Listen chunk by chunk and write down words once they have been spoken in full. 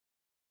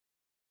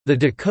The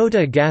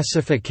Dakota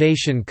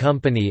Gasification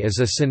Company is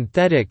a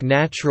synthetic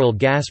natural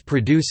gas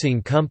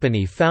producing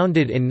company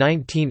founded in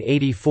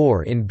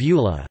 1984 in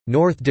Beulah,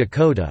 North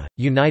Dakota,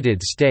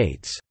 United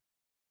States.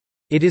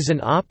 It is an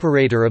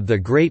operator of the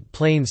Great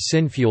Plains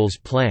Synfuels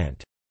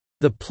plant.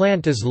 The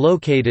plant is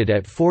located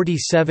at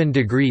 47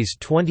 degrees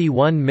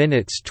 21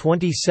 minutes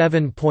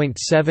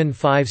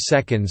 27.75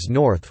 seconds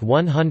north,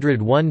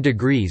 101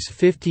 degrees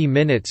 50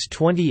 minutes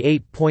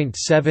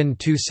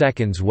 28.72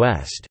 seconds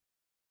west.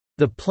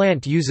 The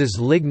plant uses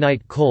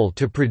lignite coal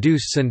to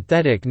produce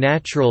synthetic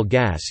natural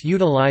gas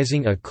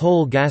utilizing a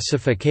coal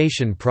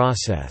gasification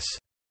process.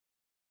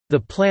 The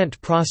plant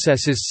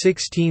processes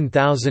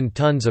 16,000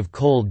 tons of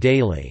coal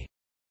daily.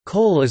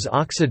 Coal is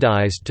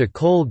oxidized to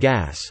coal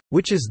gas,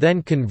 which is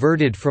then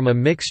converted from a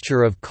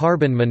mixture of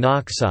carbon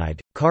monoxide,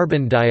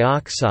 carbon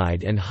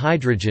dioxide and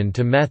hydrogen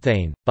to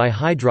methane, by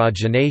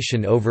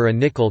hydrogenation over a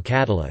nickel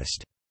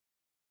catalyst.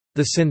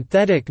 The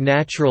synthetic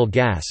natural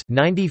gas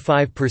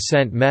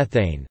 95%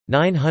 methane,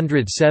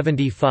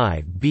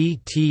 975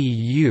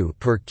 BTU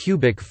per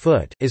cubic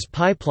foot is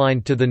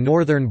pipelined to the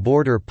Northern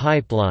Border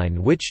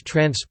Pipeline, which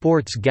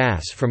transports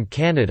gas from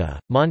Canada,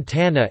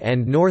 Montana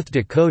and North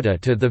Dakota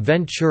to the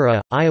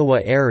Ventura,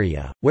 Iowa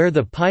area, where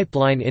the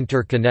pipeline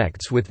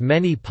interconnects with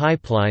many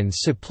pipelines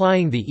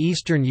supplying the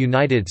eastern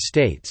United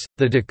States.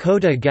 The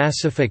Dakota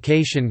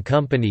Gasification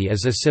Company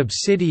is a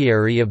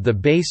subsidiary of the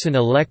Basin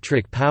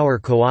Electric Power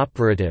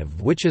Cooperative,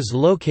 which is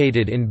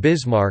located in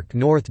Bismarck,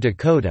 North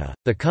Dakota.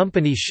 The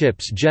company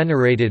ships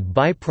generated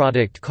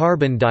byproduct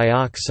carbon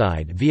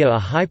dioxide via a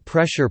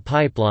high-pressure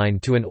pipeline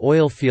to an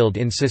oil field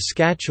in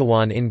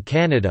Saskatchewan in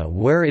Canada,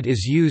 where it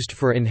is used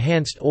for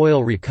enhanced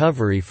oil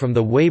recovery from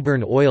the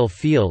Weyburn oil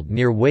field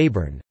near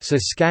Weyburn,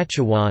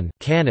 Saskatchewan,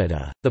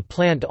 Canada. The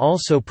plant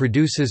also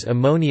produces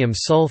ammonium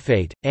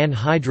sulfate,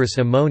 anhydrous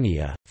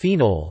ammonia,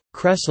 phenol,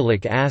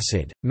 cresolic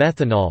acid,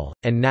 methanol,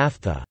 and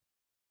naphtha.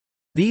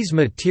 These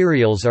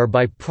materials are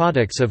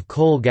byproducts of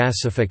coal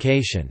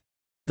gasification.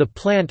 The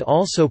plant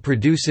also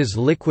produces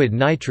liquid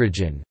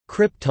nitrogen,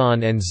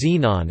 krypton and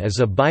xenon as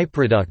a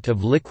byproduct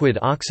of liquid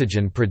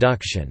oxygen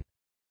production.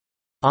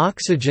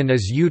 Oxygen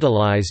is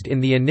utilized in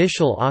the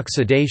initial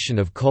oxidation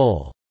of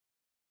coal.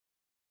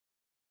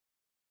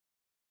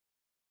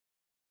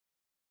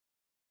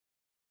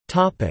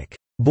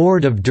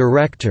 Board of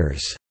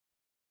Directors.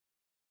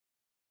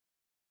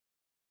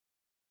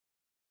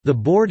 The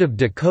Board of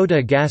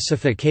Dakota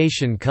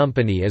Gasification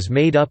Company is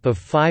made up of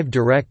 5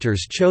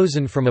 directors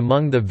chosen from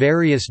among the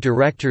various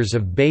directors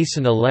of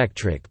Basin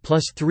Electric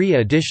plus 3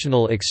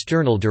 additional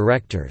external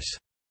directors.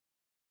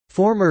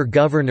 Former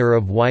Governor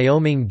of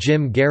Wyoming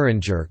Jim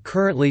Geringer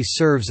currently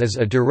serves as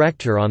a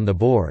director on the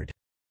board.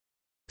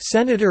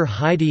 Senator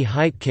Heidi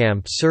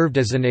Heitkamp served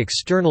as an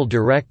external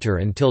director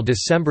until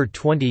December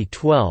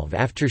 2012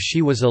 after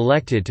she was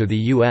elected to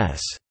the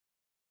U.S.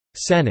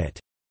 Senate.